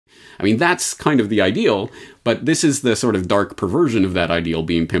I mean, that's kind of the ideal, but this is the sort of dark perversion of that ideal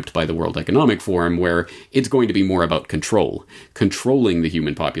being pimped by the World Economic Forum, where it's going to be more about controlling the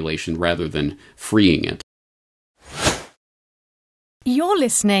human population rather than freeing it. You're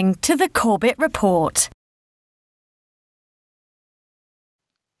listening to The Corbett Report.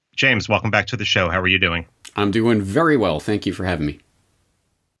 James, welcome back to the show. How are you doing? I'm doing very well. Thank you for having me.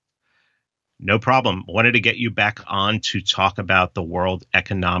 No problem. Wanted to get you back on to talk about the World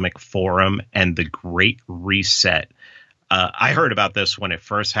Economic Forum and the Great Reset. I heard about this when it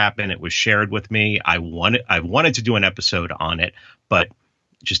first happened. It was shared with me. I wanted to do an episode on it, but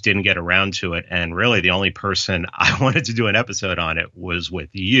just didn't get around to it. And really, the only person I wanted to do an episode on it was with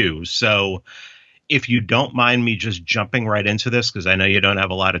you. So if you don't mind me just jumping right into this, because I know you don't have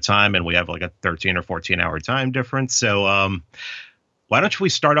a lot of time and we have like a 13 or 14 hour time difference. So why don't we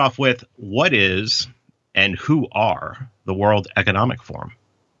start off with what is and who are the World Economic Forum?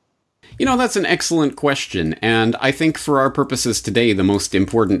 You know, that's an excellent question. And I think for our purposes today, the most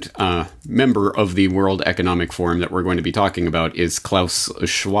important member of the World Economic Forum that we're going to be talking about is Klaus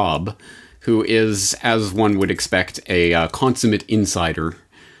Schwab, who is, as one would expect, a consummate insider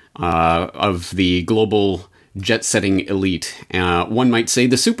of the global jet-setting elite. One might say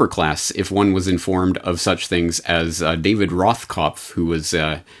the superclass, if one was informed of such things as David Rothkopf, who was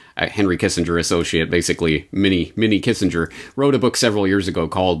a Henry Kissinger associate, basically mini Kissinger, wrote a book several years ago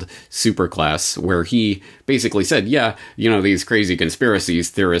called Superclass, where he basically said, yeah, you know, these crazy conspiracy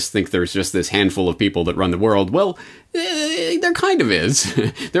theorists think there's just this handful of people that run the world. Well, there kind of is.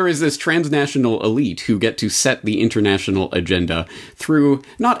 There is this transnational elite who get to set the international agenda through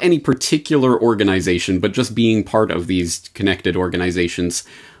not any particular organization, but just being part of these connected organizations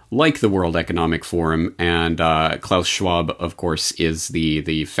like the World Economic Forum. And Klaus Schwab, of course, is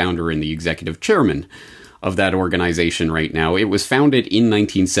the founder and the executive chairman of that organization right now. It was founded in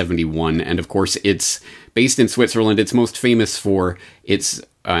 1971, and of course, it's based in Switzerland. It's most famous for its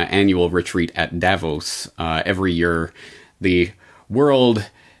annual retreat at Davos. Every year, the world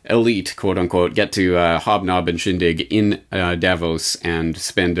elite, quote unquote, get to hobnob and shindig in Davos and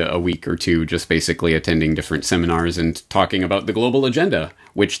spend a week or two just basically attending different seminars and talking about the global agenda,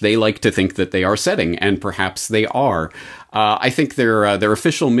 which they like to think that they are setting, and perhaps they are. I think their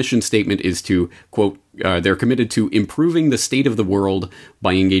official mission statement is to, quote, they're committed to improving the state of the world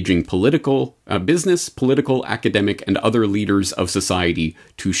by engaging business, political, academic, and other leaders of society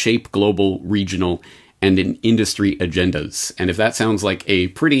to shape global, regional, and in industry agendas. And if that sounds like a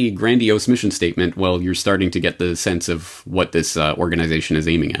pretty grandiose mission statement, well, you're starting to get the sense of what this organization is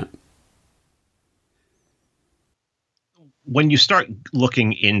aiming at. When you start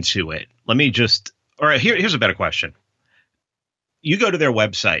looking into it, here's a better question. You go to their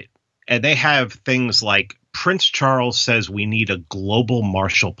website and they have things like Prince Charles says we need a global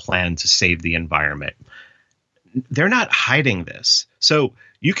Marshall Plan to save the environment. They're not hiding this. So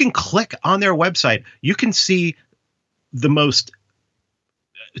you can click on their website. You can see the most,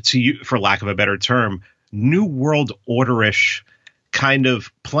 for lack of a better term, New World Order-ish kind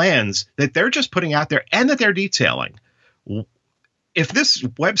of plans that they're just putting out there and that they're detailing. If this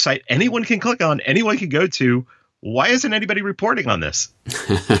website anyone can click on, anyone can go to, why isn't anybody reporting on this?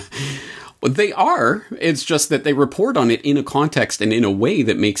 Well, they are. It's just that they report on it in a context and in a way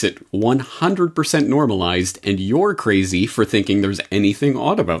that makes it 100% normalized, and you're crazy for thinking there's anything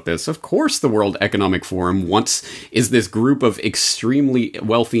odd about this. Of course, the World Economic Forum is this group of extremely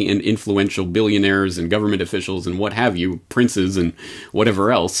wealthy and influential billionaires and government officials and what have you, princes and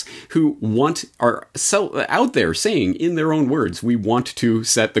whatever else, who are out there saying, in their own words, we want to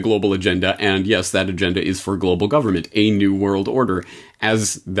set the global agenda, and yes, that agenda is for global government, a new world order,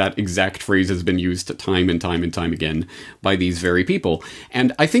 as that exact phrase has been used time and time and time again by these very people.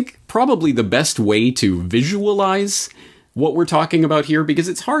 And I think probably the best way to visualize what we're talking about here, because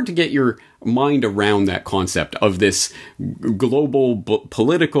it's hard to get your mind around that concept of this global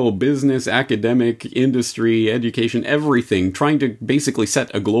political, business, academic, industry, education, everything, trying to basically set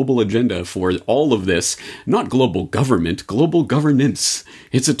a global agenda for all of this. Not global government, global governance.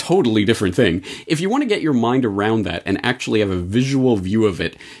 It's a totally different thing. If you want to get your mind around that and actually have a visual view of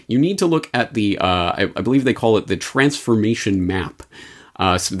it, you need to look at the, I believe they call it the transformation map.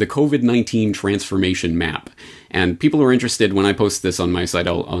 So the COVID-19 transformation map. And people who are interested, when I post this on my site,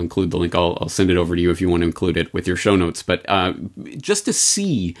 I'll include the link. I'll send it over to you if you want to include it with your show notes. But just to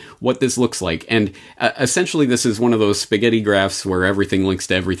see what this looks like. And essentially, this is one of those spaghetti graphs where everything links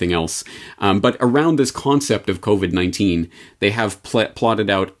to everything else. But around this concept of COVID-19, they have plotted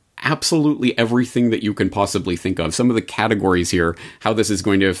out absolutely everything that you can possibly think of. Some of the categories here, how this is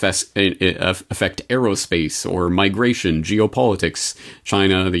going to affect aerospace or migration, geopolitics,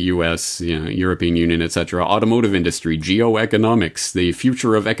 China, the US, European Union, etc., automotive industry, geoeconomics, the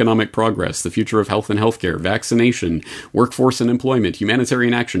future of economic progress, the future of health and healthcare, vaccination, workforce and employment,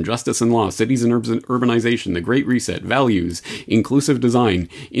 humanitarian action, justice and law, cities and urbanization, the Great Reset, values, inclusive design,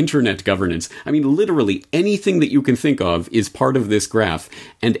 internet governance. I mean, literally anything that you can think of is part of this graph,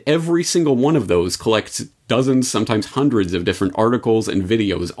 and every single one of those collects dozens, sometimes hundreds of different articles and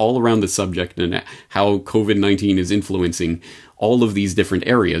videos all around the subject and how COVID-19 is influencing all of these different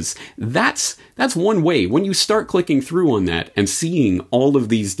areas. That's one way. When you start clicking through on that and seeing all of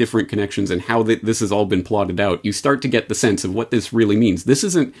these different connections and how this has all been plotted out, you start to get the sense of what this really means. This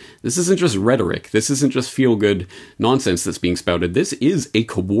isn't just rhetoric. This isn't just feel-good nonsense that's being spouted. This is a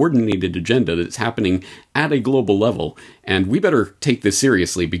coordinated agenda that's happening at a global level. And we better take this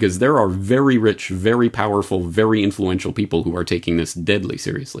seriously, because there are very rich, very powerful, very influential people who are taking this deadly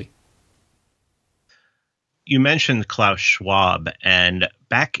seriously. You mentioned Klaus Schwab, and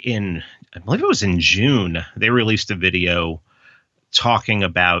back in, I believe it was in June, they released a video talking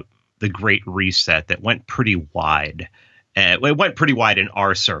about the Great Reset that went pretty wide. It went pretty wide in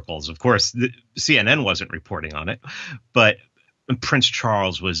our circles. Of course, CNN wasn't reporting on it, but Prince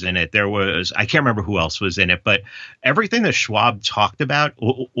Charles was in it. There was, I can't remember who else was in it, but everything that Schwab talked about,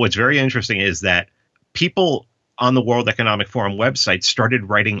 what's very interesting is that people on the World Economic Forum website started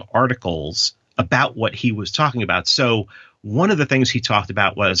writing articles about what he was talking about. So one of the things he talked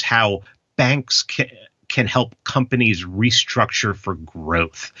about was how banks can help companies restructure for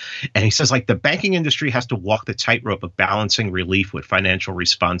growth. And he says, like, the banking industry has to walk the tightrope of balancing relief with financial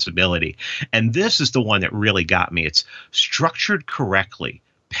responsibility. And this is the one that really got me. It's structured correctly.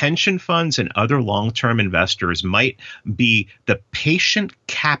 Pension funds and other long-term investors might be the patient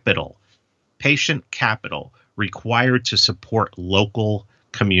capital required to support local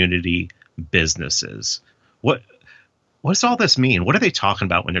community businesses. What does all this mean? What are they talking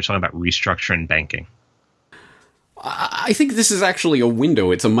about when they're talking about restructuring banking? I think this is actually a window.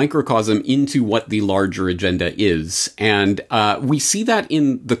 It's a microcosm into what the larger agenda is. And we see that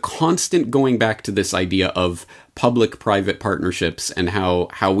in the constant going back to this idea of public-private partnerships and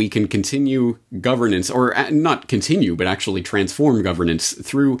how we can continue governance, or not continue, but actually transform governance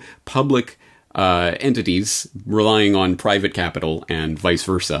through public entities relying on private capital and vice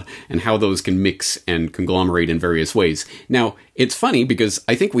versa, and how those can mix and conglomerate in various ways. Now, it's funny because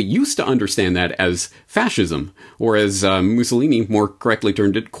I think we used to understand that as fascism, or as Mussolini more correctly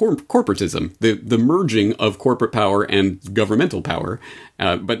termed it, corporatism, the merging of corporate power and governmental power.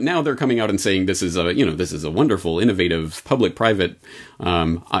 But now they're coming out and saying this is a wonderful, innovative, public-private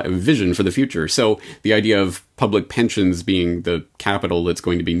vision for the future. So the idea of public pensions being the capital that's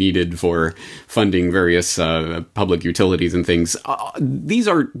going to be needed for funding various public utilities and things. These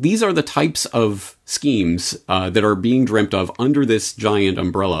are the types of schemes that are being dreamt of under this giant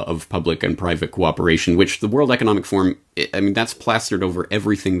umbrella of public and private cooperation, which the World Economic Forum, that's plastered over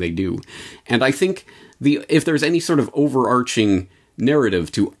everything they do. And I think if there's any sort of overarching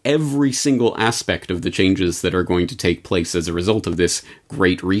narrative to every single aspect of the changes that are going to take place as a result of this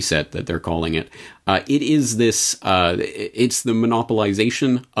Great Reset that they're calling it, it is this, it's the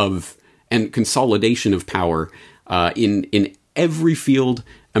monopolization of and consolidation of power in every field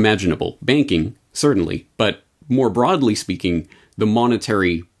imaginable. Banking, certainly, but more broadly speaking, the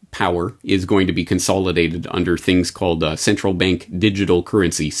monetary power is going to be consolidated under things called central bank digital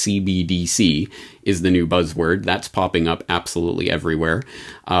currency. CBDC is the new buzzword. That's popping up absolutely everywhere.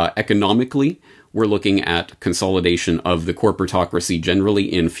 Economically, we're looking at consolidation of the corporatocracy generally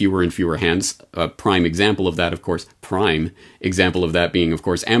in fewer and fewer hands. A prime example of that, of course, being, of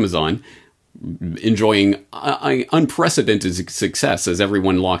course, Amazon, enjoying unprecedented success as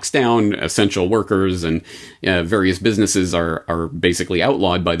everyone locks down. Essential workers and various businesses are basically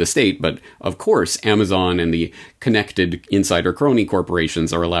outlawed by the state. But of course, Amazon and the connected insider crony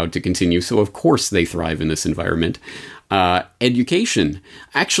corporations are allowed to continue. So of course they thrive in this environment. Education.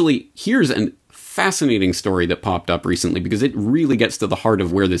 Actually, here's an fascinating story that popped up recently because it really gets to the heart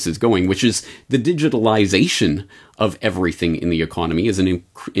of where this is going, which is the digitalization of everything in the economy is an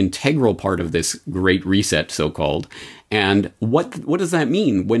integral part of this Great Reset, so-called. And what does that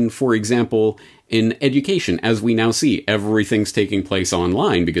mean when, for example, in education, as we now see, everything's taking place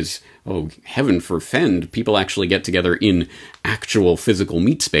online because, oh, heaven forfend, people actually get together in actual physical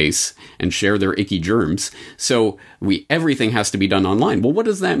meat space and share their icky germs. So everything has to be done online. Well, what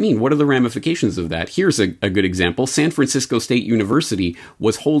does that mean? What are the ramifications of that? Here's a good example. San Francisco State University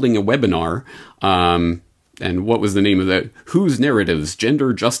was holding a webinar and what was the name of that? Whose Narratives,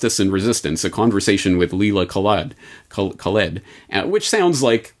 Gender, Justice, and Resistance, a conversation with Leila Khaled, which sounds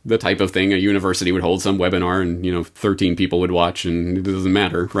like the type of thing a university would hold some webinar and, 13 people would watch and it doesn't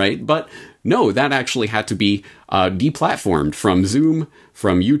matter, right? But no, that actually had to be deplatformed from Zoom,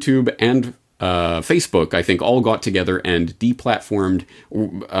 from YouTube, and Facebook, I think, all got together and deplatformed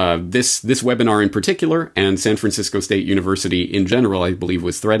this webinar in particular, and San Francisco State University in general, I believe,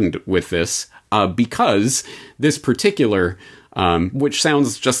 was threatened with this because this particular, which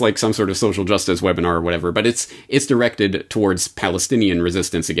sounds just like some sort of social justice webinar or whatever, but it's directed towards Palestinian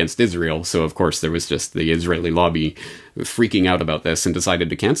resistance against Israel. So, of course, there was just the Israeli lobby freaking out about this and decided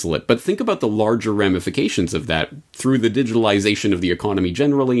to cancel it. But think about the larger ramifications of that. Through the digitalization of the economy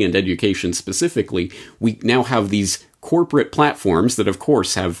generally and education specifically, we now have these corporate platforms that, of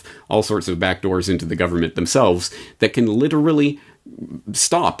course, have all sorts of backdoors into the government themselves that can literally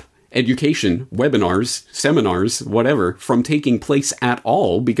stop education, webinars, seminars, whatever, from taking place at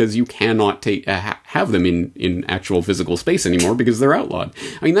all because you cannot have them in actual physical space anymore because they're outlawed.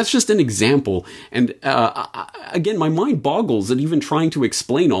 I mean, that's just an example. And again, my mind boggles at even trying to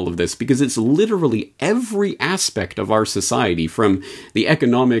explain all of this because it's literally every aspect of our society, from the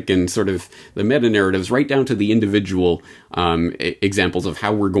economic and sort of the meta-narratives right down to the individual examples of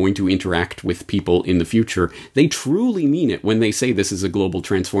how we're going to interact with people in the future. They truly mean it when they say this is a global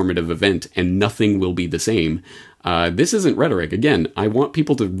transformative event and nothing will be the same. This isn't rhetoric. Again, I want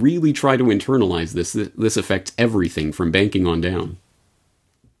people to really try to internalize this. This affects everything from banking on down.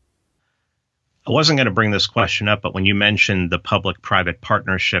 I wasn't going to bring this question up, but when you mentioned the public-private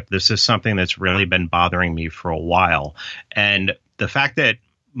partnership, this is something that's really been bothering me for a while. And the fact that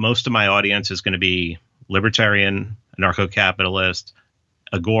most of my audience is going to be libertarian, anarcho-capitalist,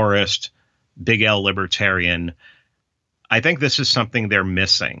 agorist, big L libertarian, I think this is something they're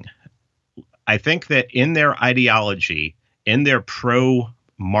missing. I think that in their ideology, in their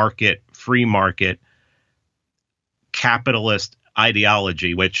pro-market, free market, capitalist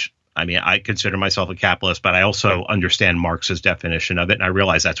ideology, which, I mean, I consider myself a capitalist, but I also understand Marx's definition of it. And I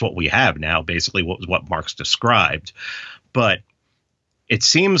realize that's what we have now, basically what Marx described. But it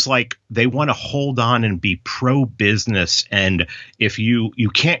seems like they want to hold on and be pro-business. And if you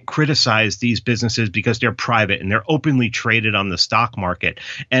can't criticize these businesses because they're private and they're openly traded on the stock market.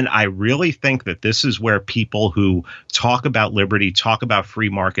 And I really think that this is where people who talk about liberty, talk about free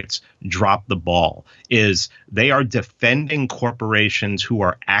markets, drop the ball, is they are defending corporations who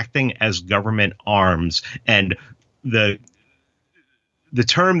are acting as government arms. And the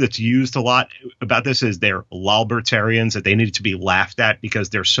term that's used a lot about this is they're libertarians, that they need to be laughed at because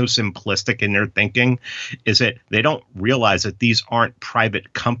they're so simplistic in their thinking, is that they don't realize that these aren't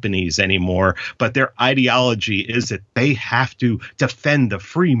private companies anymore, but their ideology is that they have to defend the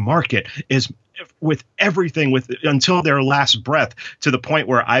free market is with everything until their last breath, to the point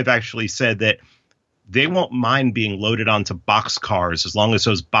where I've actually said that they won't mind being loaded onto boxcars as long as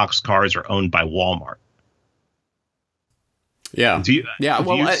those boxcars are owned by Walmart. Yeah. You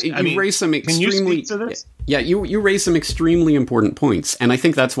raise some extremely. You raise some extremely important points, and I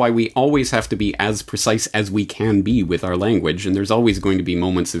think that's why we always have to be as precise as we can be with our language. And there's always going to be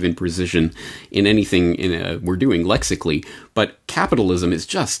moments of imprecision in anything we're doing lexically. But capitalism is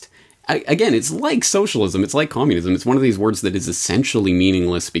just. Again, it's like socialism. It's like communism. It's one of these words that is essentially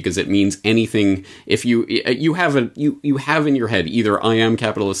meaningless because it means anything. If you have in your head either I am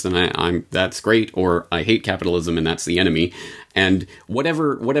capitalist and I'm that's great, or I hate capitalism and that's the enemy. And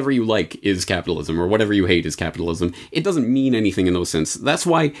whatever you like is capitalism, or whatever you hate is capitalism. It doesn't mean anything in those sense. That's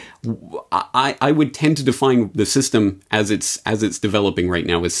why I would tend to define the system as it's developing right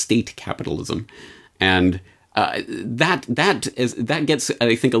now as state capitalism, and that gets,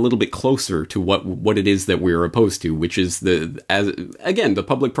 I think, a little bit closer to what it is that we're opposed to, which is the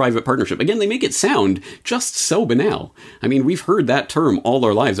public-private partnership. Again, they make it sound just so banal. I mean, we've heard that term all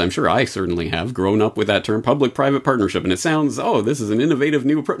our lives. I'm sure I certainly have grown up with that term, public-private partnership, and it sounds, this is an innovative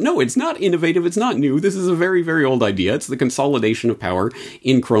new approach. No, it's not innovative. It's not new. This is a very, very old idea. It's the consolidation of power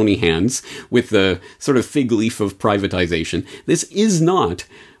in crony hands with the sort of fig leaf of privatization. This is not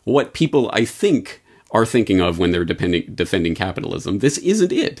what people, I think, are thinking of when they're defending capitalism. This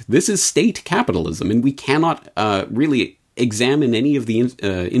isn't it. This is state capitalism, and we cannot really examine any of the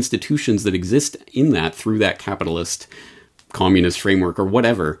institutions that exist in that through that capitalist communist framework, or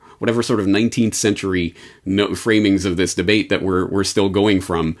whatever sort of 19th century framings of this debate that we're still going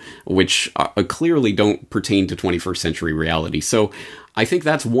from, which clearly don't pertain to 21st century reality. So I think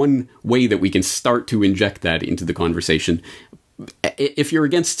that's one way that we can start to inject that into the conversation. If you're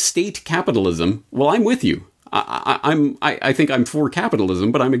against state capitalism, well, I'm with you. I think I'm for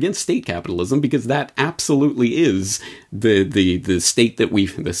capitalism, but I'm against state capitalism because that absolutely is the state that we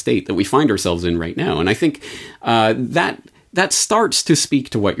find ourselves in right now. And I think that starts to speak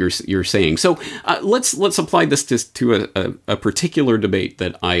to what you're saying. So let's apply this to a particular debate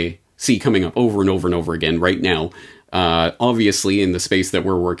that I see coming up over and over and over again right now. Obviously, in the space that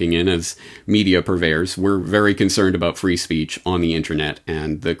we're working in as media purveyors, we're very concerned about free speech on the internet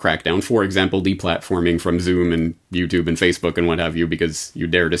and the crackdown. For example, deplatforming from Zoom and YouTube and Facebook and what have you because you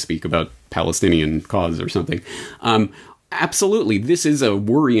dare to speak about Palestinian cause or something. Absolutely, this is a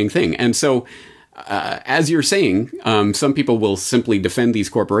worrying thing. And so, as you're saying, some people will simply defend these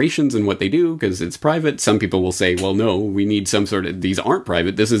corporations and what they do because it's private. Some people will say, well, no, we need some sort of, these aren't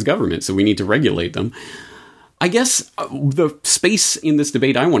private, this is government, so we need to regulate them. I guess the space in this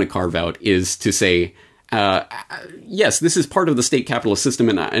debate I want to carve out is to say, yes, this is part of the state capitalist system,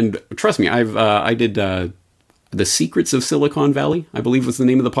 and trust me, I did The Secrets of Silicon Valley, I believe was the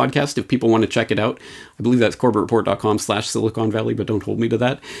name of the podcast, if people want to check it out. I believe that's corbettreport.com/Silicon Valley, but don't hold me to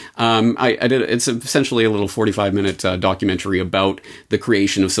that. It's essentially a little 45-minute documentary about the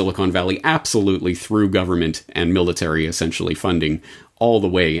creation of Silicon Valley, absolutely through government and military essentially funding all the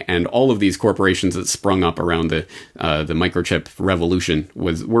way, and all of these corporations that sprung up around the microchip revolution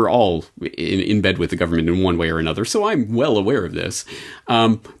were all in bed with the government in one way or another. So I'm well aware of this,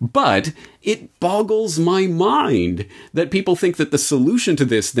 but it boggles my mind that people think that the solution to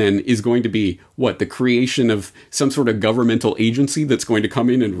this then is going to be the creation of some sort of governmental agency that's going to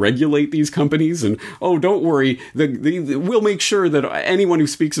come in and regulate these companies. And don't worry, we'll make sure that anyone who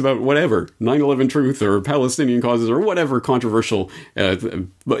speaks about whatever 9/11 truth or Palestinian causes or whatever controversial.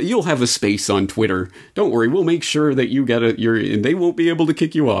 But you'll have a space on Twitter. Don't worry, we'll make sure that you get and they won't be able to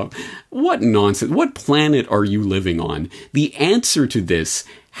kick you off. What nonsense. What planet are you living on? The answer to this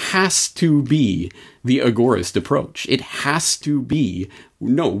has to be the agorist approach. It has to be,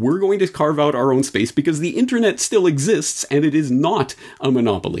 no, we're going to carve out our own space because the internet still exists and it is not a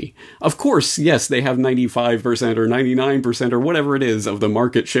monopoly. Of course, yes, they have 95% or 99% or whatever it is of the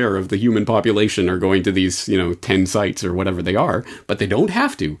market share of the human population are going to these, 10 sites or whatever they are, but they don't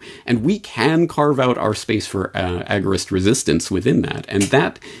have to. And we can carve out our space for agorist resistance within that. And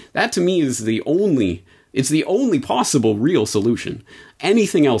that to me is it's the only possible real solution.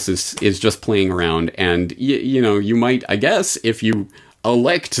 Anything else is just playing around. And, you might, I guess, if you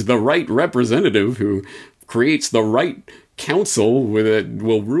elect the right representative who creates the right council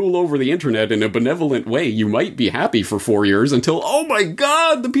will rule over the internet in a benevolent way, you might be happy for 4 years until, oh my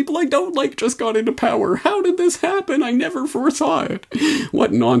God, the people I don't like just got into power. How did this happen? I never foresaw it.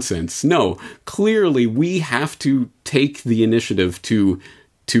 What nonsense. No, clearly we have to take the initiative to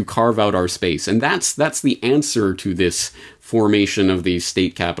carve out our space. And that's the answer to this formation of these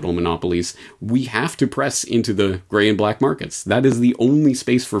state capital monopolies. We have to press into the gray and black markets. That is the only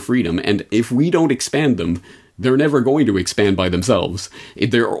space for freedom. And if we don't expand them, they're never going to expand by themselves.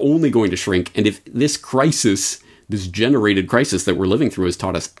 They're only going to shrink. And if this crisis, this generated crisis that we're living through has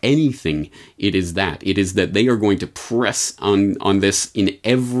taught us anything, it is that. It is that they are going to press on this in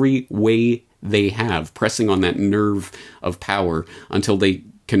every way they have, pressing on that nerve of power until they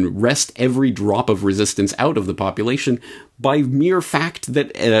can wrest every drop of resistance out of the population by mere fact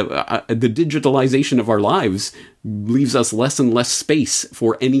that the digitalization of our lives leaves us less and less space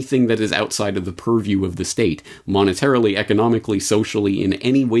for anything that is outside of the purview of the state, monetarily, economically, socially, in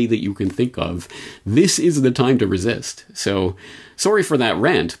any way that you can think of. This is the time to resist. So, sorry for that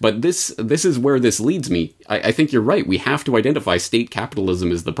rant, but this is where this leads me. I think you're right. We have to identify state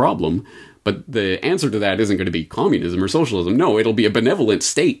capitalism as the problem. But the answer to that isn't going to be communism or socialism. No, it'll be a benevolent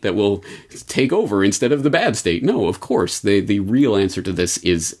state that will take over instead of the bad state. No, of course. The real answer to this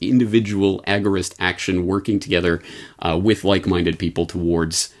is individual agorist action working together with like-minded people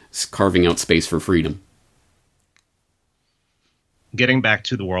towards carving out space for freedom. Getting back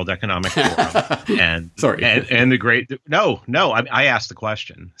to the World Economic Forum and sorry, and the great I asked the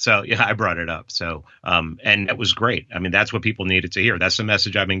question, so yeah, I brought it up. So and it was great. I mean, that's what people needed to hear. That's the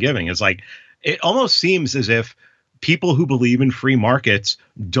message I've been giving. It's like it almost seems as if people who believe in free markets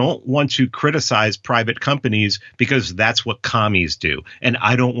don't want to criticize private companies because that's what commies do, and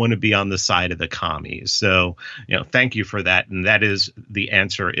I don't want to be on the side of the commies. So thank you for that. And that is the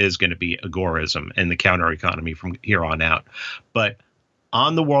answer is going to be agorism and the counter economy from here on out. But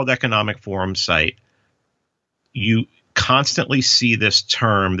on the World Economic Forum site, you constantly see this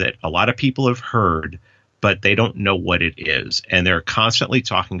term that a lot of people have heard, but they don't know what it is. And they're constantly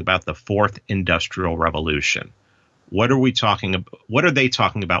talking about the fourth industrial revolution. What are we talking about? What are they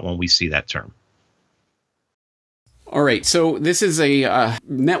talking about when we see that term? All right, so this is a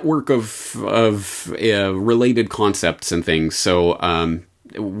network of related concepts and things. So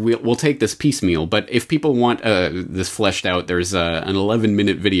we'll take this piecemeal. But if people want this fleshed out, there's an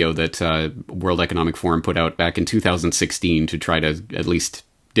 11-minute video that World Economic Forum put out back in 2016 to try to at least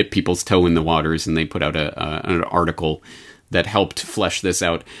dip people's toe in the waters, and they put out an article that helped flesh this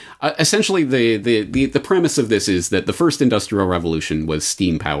out. Essentially, the premise of this is that the first industrial revolution was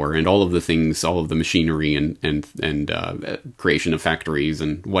steam power, and all of the things, all of the machinery and creation of factories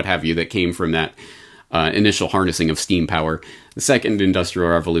and what have you that came from that initial harnessing of steam power. The second industrial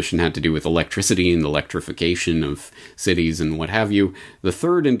revolution had to do with electricity and the electrification of cities and what have you. The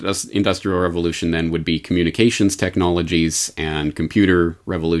third industrial revolution then would be communications technologies and computer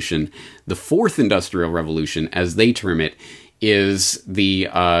revolution. The fourth industrial revolution, as they term it, is the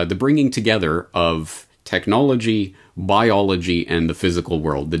bringing together of technology, biology, and the physical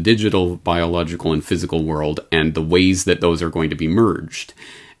world, the digital, biological, and physical world, and the ways that those are going to be merged.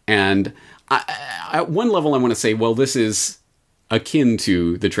 And at one level, I want to say, well, this is akin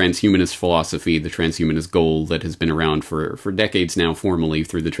to the transhumanist philosophy, the transhumanist goal that has been around for decades now, formally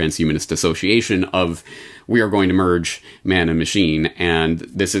through the Transhumanist Association, of we are going to merge man and machine. And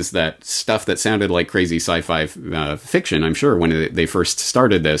this is that stuff that sounded like crazy sci-fi fiction, I'm sure, when they first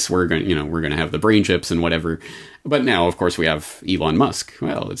started this. We're going to have the brain chips and whatever. But now, of course, we have Elon Musk.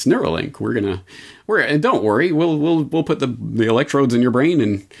 Well, it's Neuralink. And don't worry, we'll put the electrodes in your brain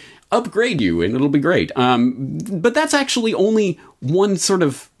and upgrade you, and it'll be great. But that's actually only one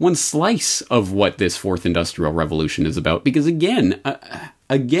slice of what this fourth industrial revolution is about. Because again,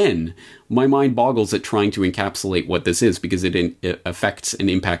 my mind boggles at trying to encapsulate what this is, because it affects and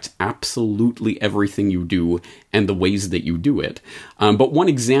impacts absolutely everything you do and the ways that you do it. But one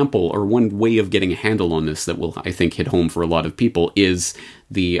example, or one way of getting a handle on this that will, I think, hit home for a lot of people is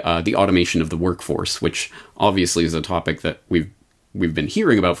the automation of the workforce, which obviously is a topic that we've been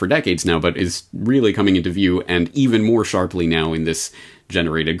hearing about for decades now, but is really coming into view, and even more sharply now in this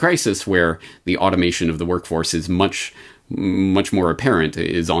generated crisis, where the automation of the workforce is much more apparent,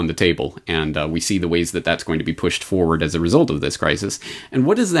 is on the table. And we see the ways that that's going to be pushed forward as a result of this crisis. And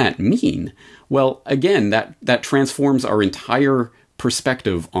what does that mean? Well, again, that transforms our entire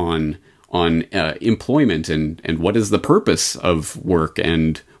perspective on employment and what is the purpose of work,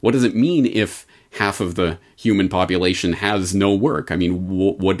 and what does it mean if half of the human population has no work? I mean,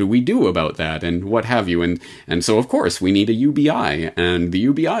 what do we do about that, and what have you? And so, of course, we need a UBI. And the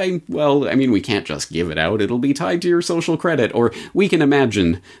UBI, well, I mean, we can't just give it out. It'll be tied to your social credit. Or we can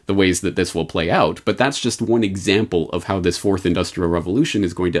imagine the ways that this will play out. But that's just one example of how this fourth industrial revolution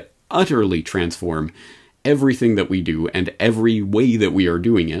is going to utterly transform everything that we do and every way that we are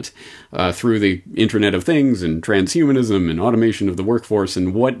doing it, through the Internet of Things and transhumanism and automation of the workforce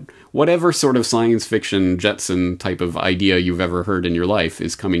and whatever sort of science fiction Jetson type of idea you've ever heard in your life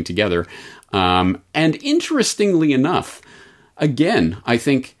is coming together. And interestingly enough, again, I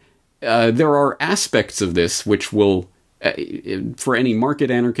think there are aspects of this which will, for any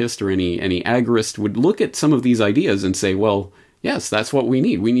market anarchist or any agorist, would look at some of these ideas and say, well, yes, that's what we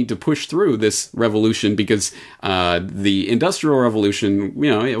need. We need to push through this revolution, because the Industrial Revolution,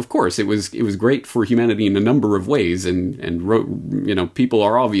 of course, it was great for humanity in a number of ways, and people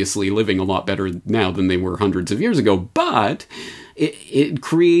are obviously living a lot better now than they were hundreds of years ago. But it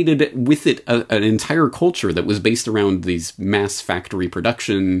created with it an entire culture that was based around these mass factory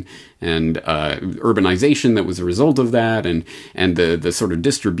production and urbanization that was a result of that, and the sort of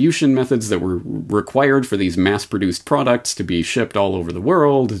distribution methods that were required for these mass-produced products to be shipped all over the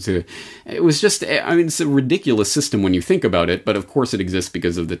world. It was just, I mean, it's a ridiculous system when you think about it, but of course it exists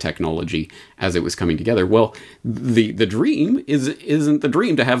because of the technology as it was coming together. Well, the dream isn't the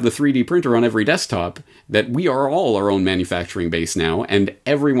dream to have the 3D printer on every desktop, that we are all our own manufacturing base now, and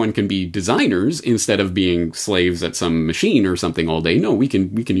everyone can be designers instead of being slaves at some machine or something all day. No, we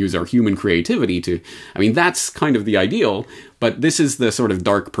can use our human creativity to, I mean, that's kind of the ideal, but this is the sort of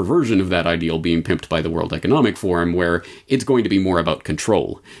dark perversion of that ideal being pimped by the World Economic Forum, where it's going to be more about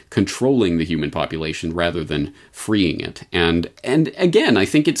controlling the human population rather than freeing it. And again, I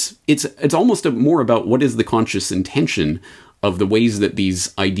think it's almost more about what is the conscious intention of the ways that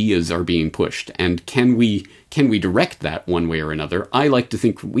these ideas are being pushed, and can we direct that one way or another? I like to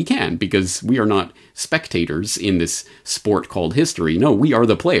think we can, because we are not spectators in this sport called history. No, we are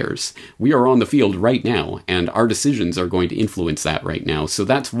the players. We are on the field right now, and our decisions are going to influence that right now. So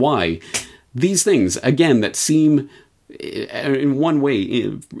that's why these things, again, that seem in one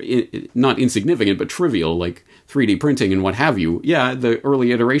way not insignificant but trivial, like 3D printing and what have you, yeah, the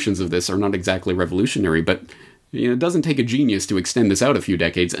early iterations of this are not exactly revolutionary, but It doesn't take a genius to extend this out a few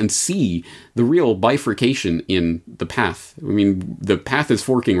decades and see the real bifurcation in the path. I mean, the path is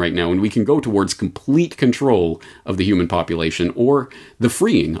forking right now, and we can go towards complete control of the human population or the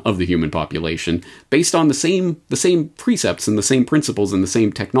freeing of the human population based on the same precepts and the same principles and the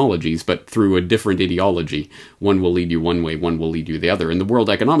same technologies, but through a different ideology. One will lead you one way, one will lead you the other. And the World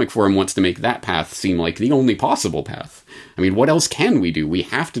Economic Forum wants to make that path seem like the only possible path. I mean, what else can we do? We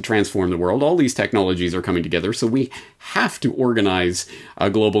have to transform the world. All these technologies are coming together, so we have to organize a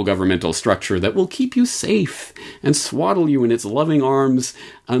global governmental structure that will keep you safe and swaddle you in its loving arms,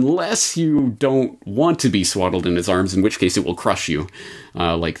 unless you don't want to be swaddled in its arms, in which case it will crush you,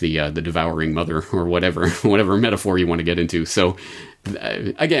 like the devouring mother, or whatever metaphor you want to get into. So,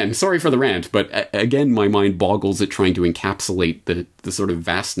 again, sorry for the rant, but again, my mind boggles at trying to encapsulate the sort of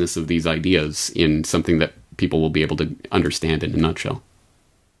vastness of these ideas in something that people will be able to understand in a nutshell.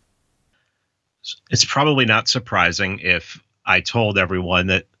 It's probably not surprising if I told everyone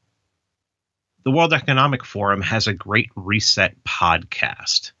that the World Economic Forum has a Great Reset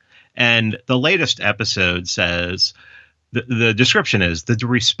podcast. And the latest episode says, the description is, the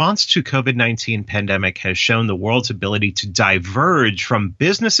response to COVID-19 pandemic has shown the world's ability to diverge from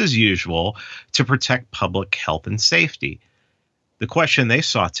business as usual to protect public health and safety. The question they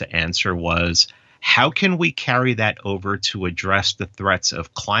sought to answer was, how can we carry that over to address the threats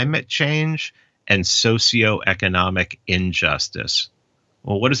of climate change and socioeconomic injustice?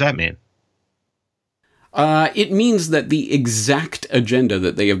 Well, what does that mean? It means that the exact agenda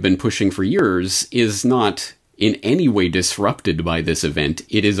that they have been pushing for years is not in any way disrupted by this event.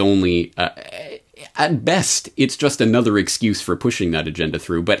 It is only, at best, it's just another excuse for pushing that agenda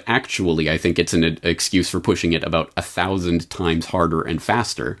through. But actually, I think it's an excuse for pushing it about 1,000 times harder and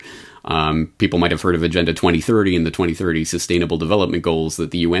faster. People might have heard of Agenda 2030 and the 2030 Sustainable Development Goals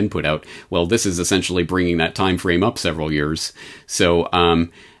that the UN put out. Well, this is essentially bringing that time frame up several years. So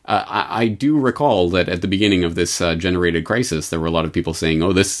I do recall that at the beginning of this generated crisis, there were a lot of people saying,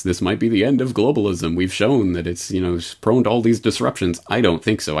 oh, this might be the end of globalism. We've shown that it's, prone to all these disruptions. I don't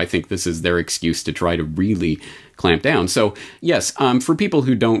think so. I think this is their excuse to try to really clamp down. So, yes, for people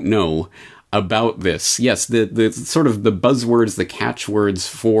who don't know about this, yes, the sort of the buzzwords, the catchwords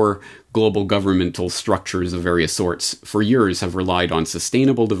for global governmental structures of various sorts for years have relied on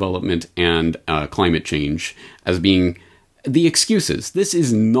sustainable development and climate change as being the excuses. This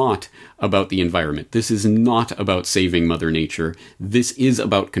is not about the environment. This is not about saving Mother Nature. This is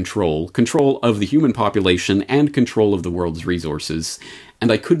about control of the human population and control of the world's resources.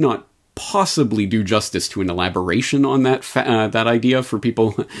 And I could not possibly do justice to an elaboration on that idea for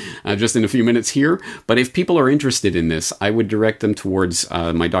people just in a few minutes here. But if people are interested in this, I would direct them towards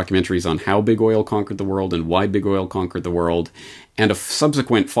my documentaries on how big oil conquered the world and why big oil conquered the world, and a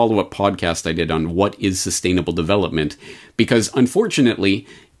subsequent follow-up podcast I did on what is sustainable development. Because unfortunately,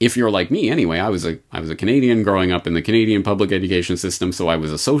 if you're like me anyway, I was a Canadian growing up in the Canadian public education system, so I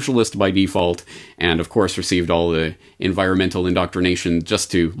was a socialist by default, and of course received all the environmental indoctrination just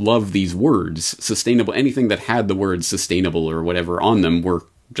to love these words. Sustainable, anything that had the word sustainable or whatever on them were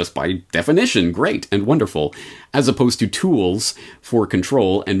just by definition great and wonderful, as opposed to tools for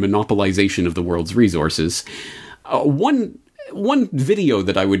control and monopolization of the world's resources. One video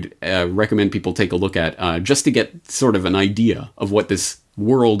that I would recommend people take a look at, just to get sort of an idea of what this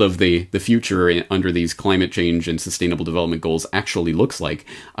world of the future under these climate change and sustainable development goals actually looks like.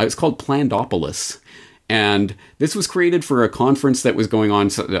 It's called Plandopolis. And this was created for a conference that was going on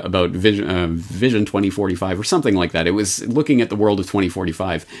about Vision 2045 or something like that. It was looking at the world of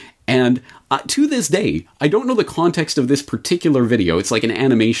 2045. And to this day, I don't know the context of this particular video. It's like an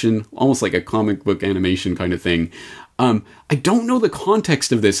animation, almost like a comic book animation kind of thing. I don't know the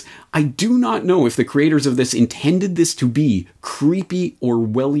context of this. I do not know if the creators of this intended this to be creepy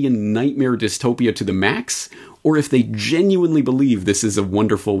Orwellian nightmare dystopia to the max, or if they genuinely believe this is a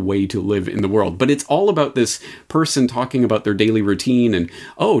wonderful way to live in the world. But it's all about this person talking about their daily routine and,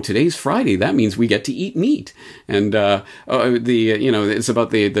 oh, today's Friday, that means we get to eat meat. And it's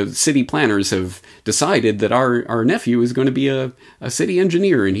about the city planners have decided that our nephew is going to be a city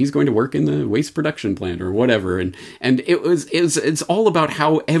engineer and he's going to work in the waste production plant or whatever. And it's all about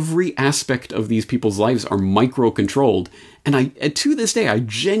how every aspect of these people's lives are micro-controlled. And to this day, I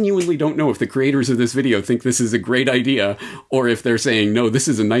genuinely don't know if the creators of this video think this is a great idea or if they're saying, no, this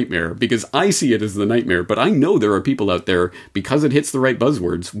is a nightmare, because I see it as the nightmare. But I know there are people out there, because it hits the right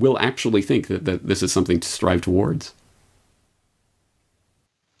buzzwords, will actually think that this is something to strive towards.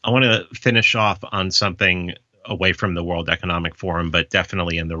 I want to finish off on something away from the World Economic Forum, but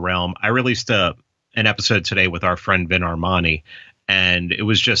definitely in the realm. I released an episode today with our friend Vin Armani, and it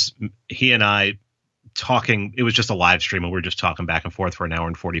was just he and I talking. It was just a live stream, and we were just talking back and forth for an hour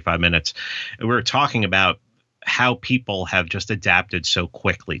and 45 minutes. And we were talking about how people have just adapted so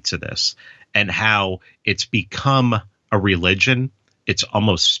quickly to this, and how it's become a religion. It's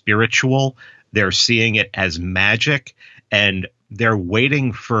almost spiritual. They're seeing it as magic, and they're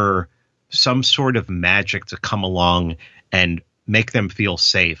waiting for some sort of magic to come along and make them feel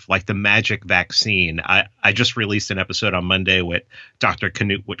safe, like the magic vaccine. I just released an episode on Monday with Dr.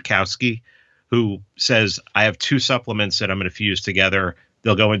 Knut Witkowski, who says, I have 2 supplements that I'm going to fuse together.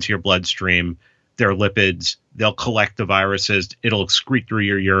 They'll go into your bloodstream. They're lipids. They'll collect the viruses. It'll excrete through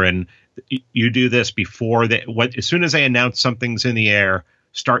your urine. You do this before as soon as they announce something's in the air,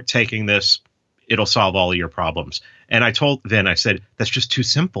 start taking this. It'll solve all of your problems. And I told Vin, I said, that's just too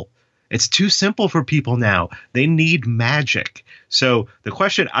simple. It's too simple for people now. They need magic. So the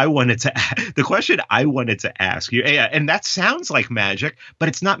question I wanted to ask you, and that sounds like magic, but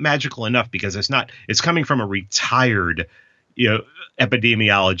it's not magical enough because it's coming from a retired,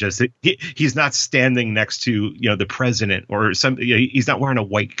 epidemiologist. He's not standing next to, the president or something. He's not wearing a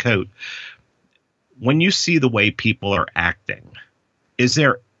white coat. When you see the way people are acting, is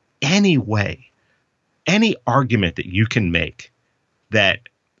there any argument that you can make that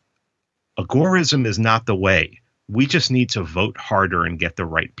agorism is not the way? We just need to vote harder and get the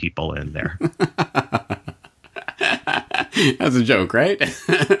right people in there. That's a joke, right?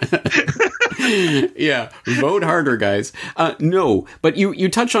 Yeah, vote harder, guys. No, but you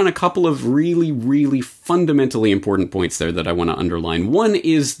touch on a couple of really, really fundamentally important points there that I want to underline. One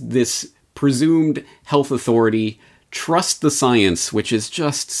is this presumed health authority, trust the science, which is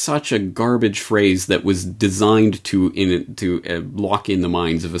just such a garbage phrase that was designed to lock in the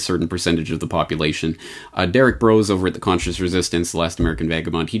minds of a certain percentage of the population. Derek Broze over at The Conscious Resistance, The Last American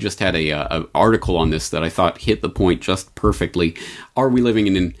Vagabond, he just had a article on this that I thought hit the point just perfectly. Are we living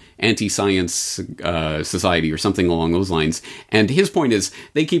in an anti-science society or something along those lines? And his point is,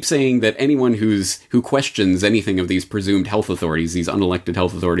 they keep saying that anyone who questions anything of these presumed health authorities, these unelected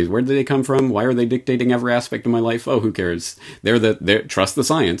health authorities, where do they come from? Why are they dictating every aspect of my life? Oh, who cares? They're trust the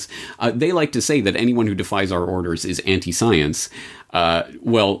science. They like to say that anyone who defies our orders is anti-science.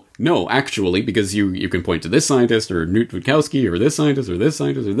 Well, no, actually, because you can point to this scientist or Knut Witkowski or this scientist or this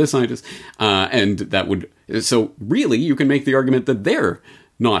scientist or this scientist, and that would, so really you can make the argument that they're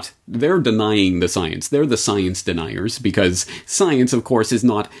denying the science. They're the science deniers, because science, of course, is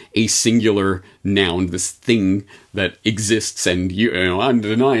not a singular noun, this thing that exists and I'm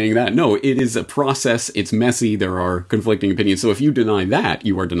denying that. No, it is a process. It's messy. There are conflicting opinions. So if you deny that,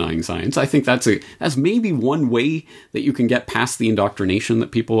 you are denying science. I think that's maybe one way that you can get past the indoctrination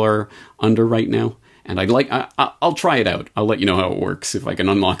that people are under right now. And I'll try it out. I'll let you know how it works if I can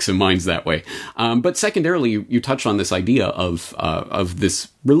unlock some minds that way. But secondarily, you touch on this idea of this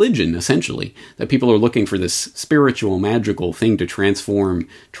religion, essentially, that people are looking for this spiritual, magical thing to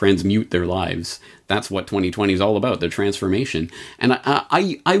transmute their lives. That's what 2020 is all about, the transformation. And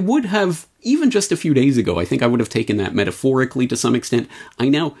I would have, even just a few days ago, I think I would have taken that metaphorically to some extent. I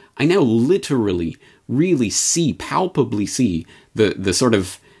now literally, really palpably see the sort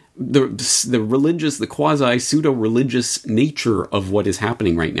of the religious, the quasi-pseudo-religious nature of what is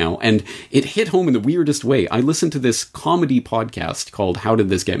happening right now. And it hit home in the weirdest way. I listened to this comedy podcast called How Did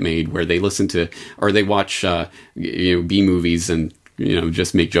This Get Made, where they listen to, or they watch, B-movies and,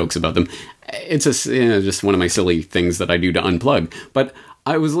 just make jokes about them. It's just one of my silly things that I do to unplug. But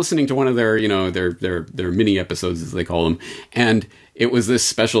I was listening to one of their, their mini episodes, as they call them. And it was this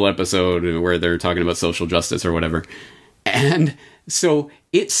special episode where they're talking about social justice or whatever. And so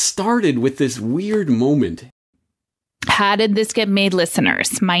it started with this weird moment. How Did This Get Made,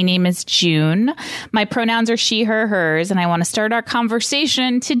 listeners? My name is June. My pronouns are she, her, hers, and I want to start our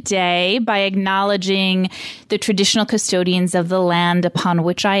conversation today by acknowledging the traditional custodians of the land upon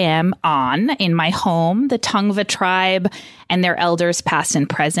which I am in my home, the Tongva tribe, and their elders past and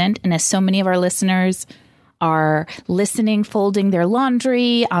present. And as so many of our listeners are listening, folding their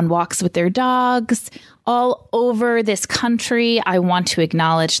laundry, on walks with their dogs, all over this country, I want to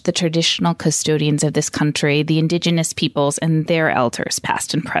acknowledge the traditional custodians of this country, the indigenous peoples and their elders,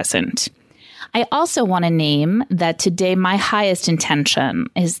 past and present. I also want to name that today my highest intention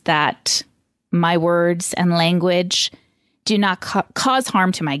is that my words and language do not cause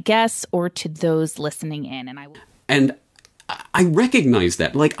harm to my guests or to those listening in. And I recognize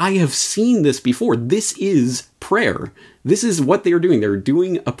that. Like, I have seen this before. This is prayer. This is what they are doing. They're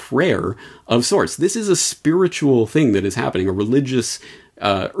doing a prayer of sorts. This is a spiritual thing that is happening, a religious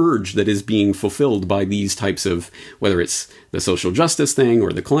urge that is being fulfilled by these types of, whether it's the social justice thing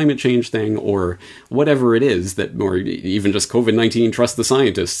or the climate change thing or whatever it is, that, or even just COVID-19, trust the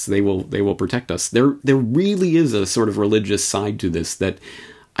scientists, they will protect us. There really is a sort of religious side to this that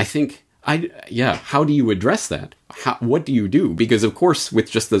I think, how do you address that? What do you do? Because, of course, with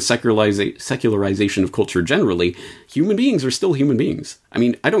just the secularization of culture generally, human beings are still human beings. I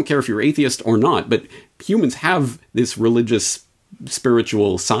mean, I don't care if you're atheist or not, but humans have this religious,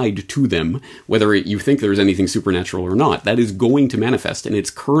 spiritual side to them, whether you think there's anything supernatural or not. That is going to manifest, and it's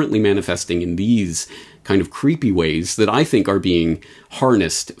currently manifesting in these kind of creepy ways that I think are being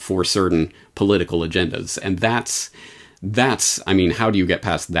harnessed for certain political agendas. And that's, I mean, how do you get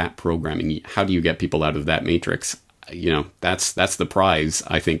past that programming? How do you get people out of that matrix? You know, that's the prize,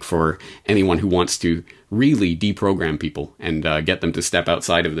 I think, for anyone who wants to really deprogram people and get them to step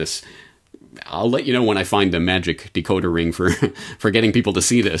outside of this. I'll let you know when I find the magic decoder ring for getting people to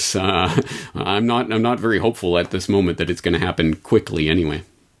see this. I'm not very hopeful at this moment that it's going to happen quickly anyway.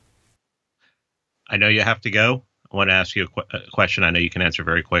 I know you have to go. I want to ask you a question I know you can answer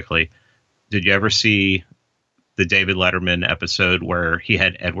very quickly. Did you ever see the David Letterman episode where he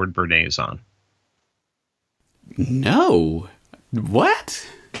had Edward Bernays on? No. What?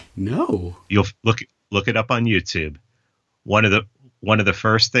 No. You'll look it up on YouTube. One of the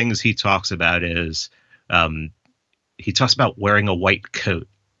first things he talks about is he talks about wearing a white coat.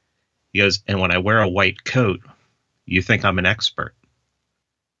 He goes, and when I wear a white coat, you think I'm an expert.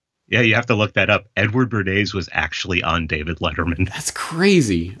 Yeah, you have to look that up. Edward Bernays was actually on David Letterman. That's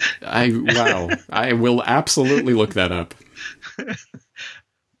crazy. Wow. I will absolutely look that up.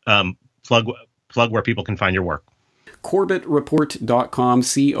 Plug where people can find your work. CorbettReport.com,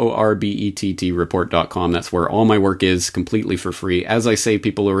 CORBETT report.com. That's where all my work is, completely for free. As I say,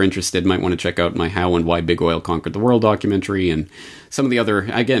 people who are interested might want to check out my How and Why Big Oil Conquered the World documentary and some of the other,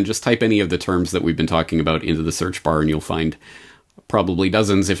 again, just type any of the terms that we've been talking about into the search bar and you'll find probably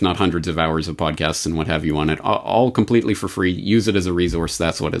dozens, if not hundreds of hours of podcasts and what have you on it. All completely for free. Use it as a resource.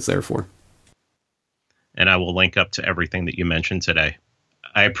 That's what it's there for. And I will link up to everything that you mentioned today.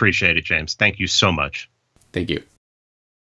 I appreciate it, James. Thank you so much. Thank you.